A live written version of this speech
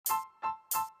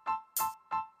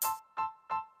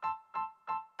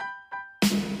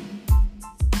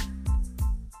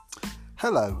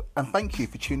Hello, and thank you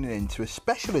for tuning in to a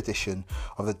special edition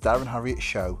of the Darren Harriott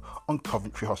Show on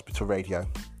Coventry Hospital Radio.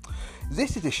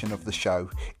 This edition of the show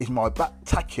is my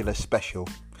Bactacular special.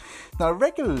 Now,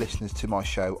 regular listeners to my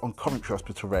show on Coventry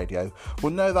Hospital Radio will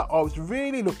know that I was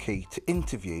really lucky to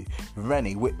interview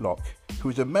Rennie Whitlock, who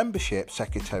is a membership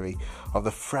secretary of the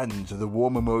Friends of the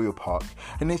War Memorial Park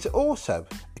and is also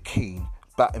a keen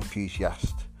bat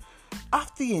enthusiast.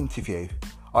 After the interview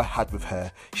I had with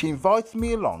her, she invited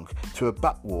me along to a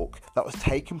bat walk that was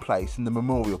taking place in the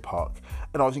Memorial Park,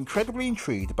 and I was incredibly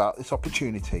intrigued about this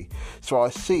opportunity, so I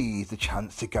seized the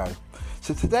chance to go.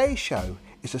 So today's show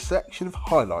is a selection of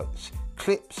highlights,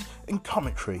 clips and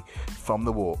commentary from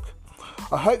the walk.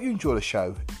 I hope you enjoy the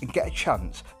show and get a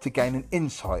chance to gain an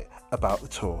insight about the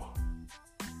tour.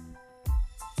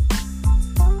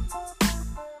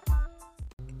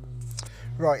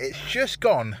 Right, it's just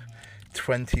gone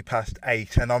 20 past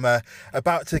 8 and I'm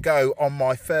about to go on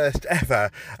my first ever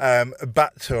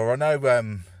bat tour. I know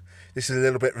this is a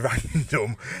little bit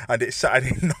random and it's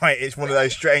Saturday night. It's one of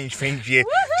those strange things you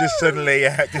just suddenly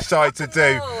decide to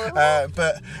do,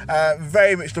 but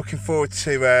very much looking forward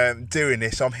to doing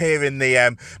this. I'm here in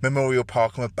the Memorial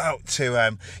Park. I'm about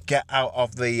to get out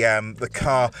of the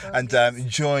car and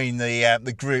join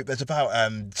the group. There's about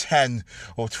 10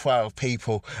 or 12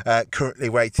 people currently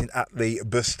waiting at the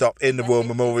bus stop in the War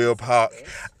Memorial Park,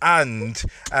 and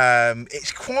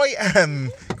it's quite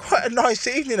a nice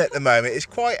evening at the moment. It's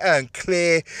quite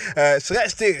clear, so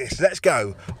let's do this. Let's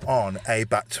go on a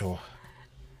bat tour.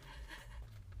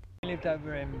 We lived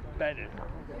over in Bedford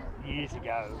years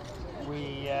ago.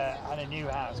 We had a new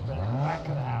house, but at the back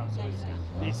of the house was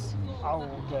this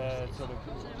old, sort of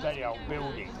very old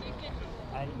building.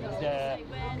 And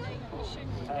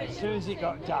as soon as it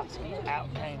got dusk,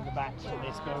 out came the bats to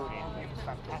this building. It was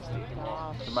fantastic.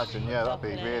 Imagine, yeah, that'd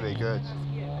be really good.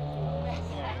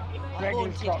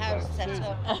 Haunted house set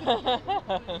up.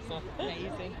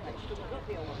 Amazing.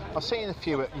 I've seen a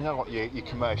few, you know what, your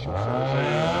commercial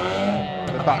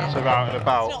films. The bats are out and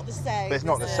about. It's not the same. But it's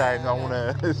not the same. I want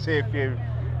to see a few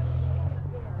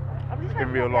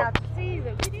in real life. See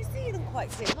them. Can you see them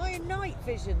quite clear? My night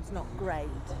vision's not great.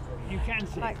 You can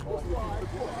see Like,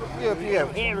 Yeah.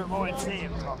 hear them or see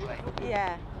them properly,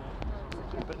 yeah.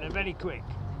 but they're very quick.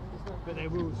 But they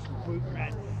will swoop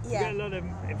around. Yeah.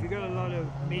 If you've got a lot of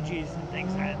midges and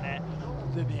things out there,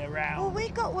 they'll be around. Well, we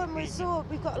got one resort.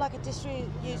 We've got like a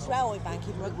disused railway bank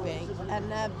in Rugby,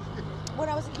 and when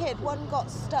I was a kid, one got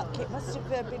stuck. It must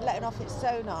have been letting off its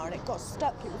sonar, and it got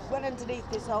stuck. It went underneath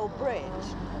this old bridge,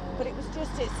 but it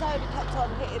slowly kept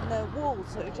on hitting the wall,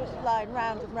 so it was just flying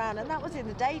round and round, and that was in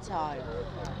the daytime.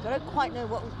 So I don't quite know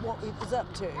what it was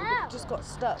up to, but it just got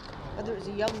stuck. Whether it was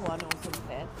a young one or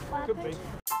something. Could be.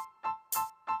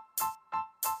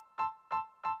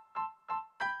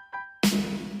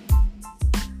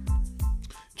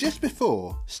 Just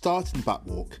before starting the bat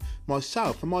walk,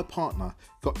 myself and my partner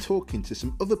got talking to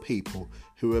some other people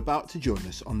who were about to join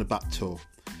us on the bat tour.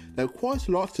 There were quite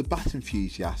a lot of bat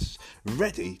enthusiasts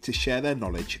ready to share their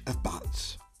knowledge of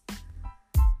bats.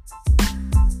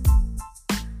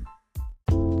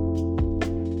 Oh,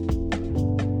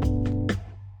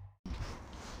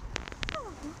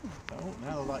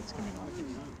 now the light's coming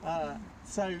on.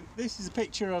 So this is a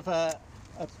picture of a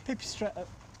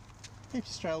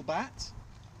pipistrelle bat.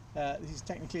 This is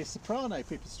technically a soprano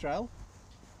pipistrelle.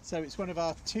 So it's one of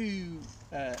our two,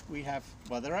 there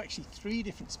are actually 3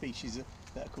 different species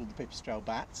that are called the pipistrelle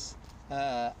bats.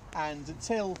 And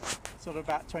until sort of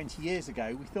about 20 years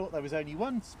ago, we thought there was only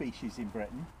one species in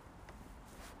Britain.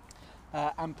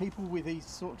 And people with these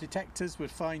sort of detectors were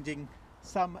finding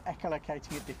some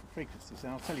echolocating at different frequencies,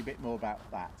 and I'll tell you a bit more about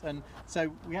that. And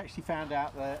so we actually found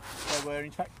out that there were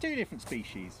in fact 2 different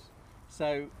species.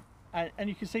 So, and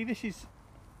you can see this is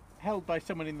held by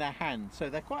someone in their hand, so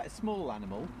they're quite a small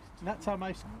animal, and that's our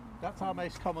most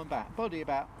common bat. Body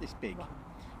about this big,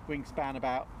 wingspan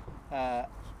about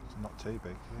It's not too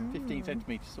big. 15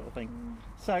 centimetres sort of thing.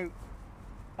 So,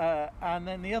 and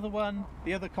then the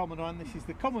other common one, this is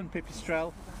the common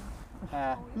pipistrelle.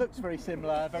 Looks very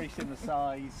similar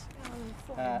size.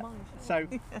 So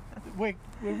we're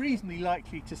reasonably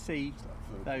likely to see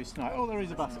those tonight. Oh, there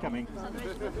is a bus coming.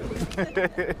 Move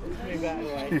that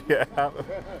away. Yeah.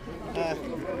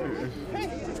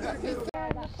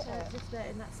 Just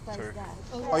in that space there.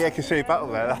 Oh yeah, I can see a battle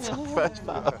there. That's our first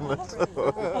battle.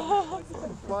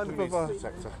 Wonderful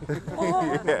sector.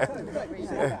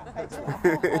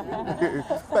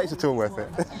 But it's a tour worth it.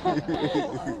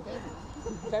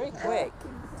 Very quick.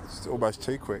 It's almost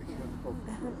too quick.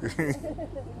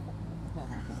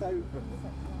 So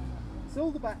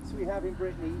all the bats we have in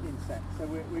Britain eat insects. So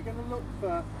we're going to look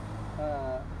for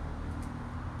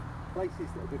places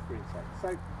that are good for insects.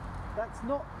 So that's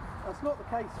not the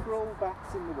case for all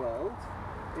bats in the world.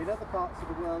 In other parts of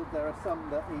the world there are some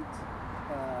that eat,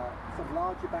 some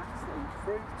larger bats that eat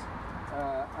fruit,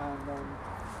 and then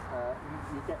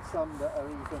you get some that are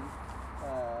even,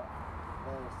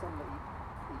 there are some that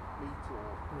eat meat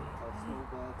or small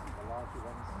birds, and the larger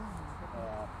ones,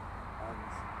 and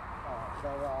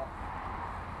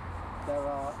there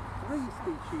are 3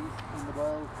 species in the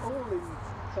world, all in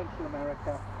Central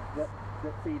America, that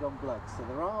feed on blood. So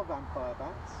there are vampire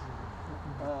bats,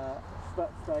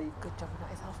 but they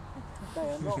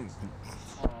are not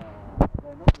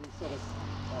they're not these sort of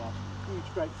huge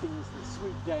great things that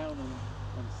swoop down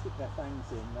and stick their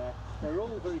fangs in. They're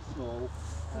all very small,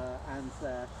 and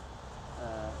they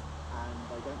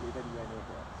don't live anywhere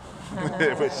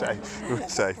near blood. So. We're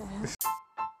safe.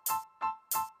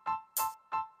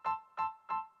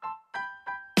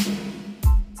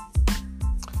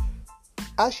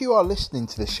 As you are listening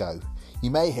to the show,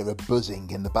 you may hear a buzzing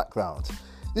in the background.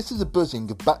 This is the buzzing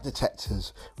of bat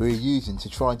detectors we are using to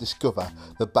try and discover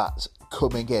the bats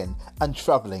coming in and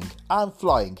travelling and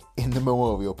flying in the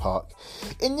Memorial Park.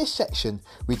 In this section,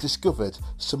 we discovered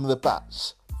some of the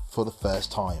bats for the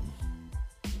first time.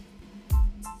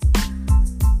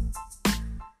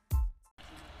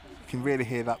 You can really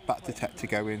hear that bat detector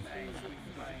going.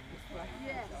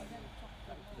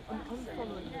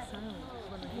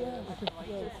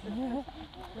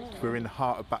 We're in the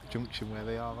heart of Bat Junction where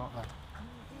they are, aren't they?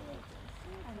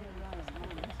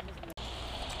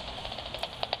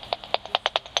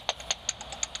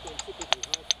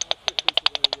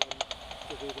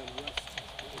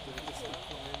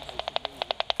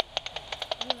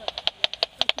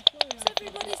 So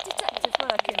everybody's detectives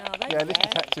working, are they? Yeah, this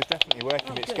detector's definitely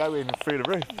working. It's going through the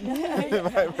roof.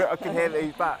 I can hear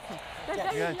these bats.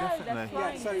 Yeah, definitely.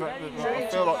 Yeah, so I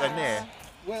feel like they're near.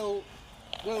 Will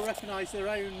recognise their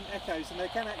own echoes, and they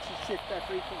can actually shift their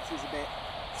frequencies a bit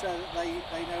so that they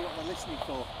know what they're listening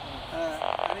for.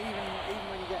 And even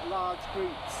when you get large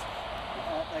groups,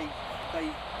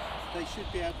 they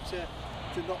should be able to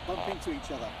not bump into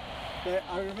each other. But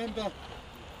I remember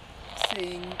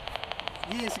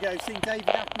years ago seeing David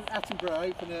Attenborough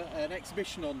open an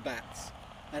exhibition on bats,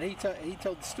 and he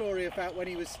told the story about when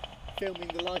he was filming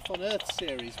the Life on Earth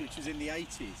series, which was in the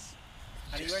 80s.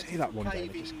 And he went See that one there?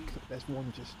 There's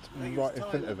one just right in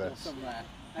front of us.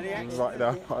 And he Right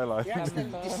there, highlight. He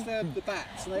accidentally disturbed the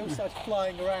bats, and they all started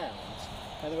flying around.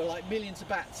 And there were like millions of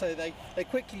bats, so he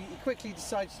quickly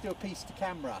decided to do a piece to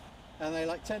camera. And they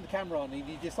turned the camera on, and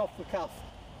he just off the cuff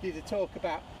did a talk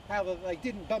about how they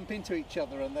didn't bump into each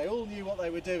other, and they all knew what they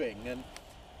were doing.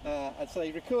 And so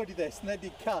he recorded this, and then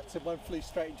did cut, and one flew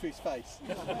straight into his face.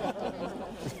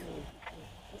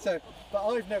 But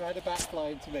I've never had a bat fly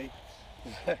into me.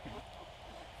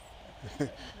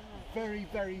 Very,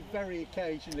 very, very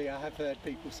occasionally I have heard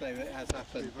people say that it has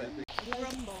happened.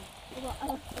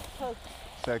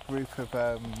 So a group of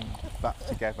bats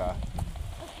together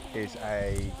is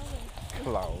a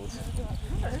cloud.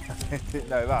 I didn't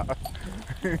know that.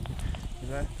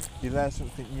 You learn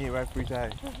something new every day.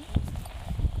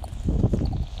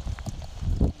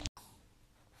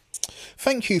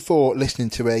 Thank you for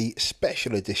listening to a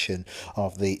special edition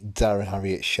of the Darren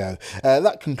Harriott Show.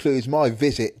 That concludes my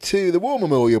visit to the War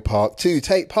Memorial Park to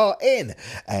take part in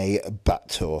a bat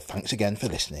tour. Thanks again for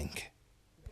listening.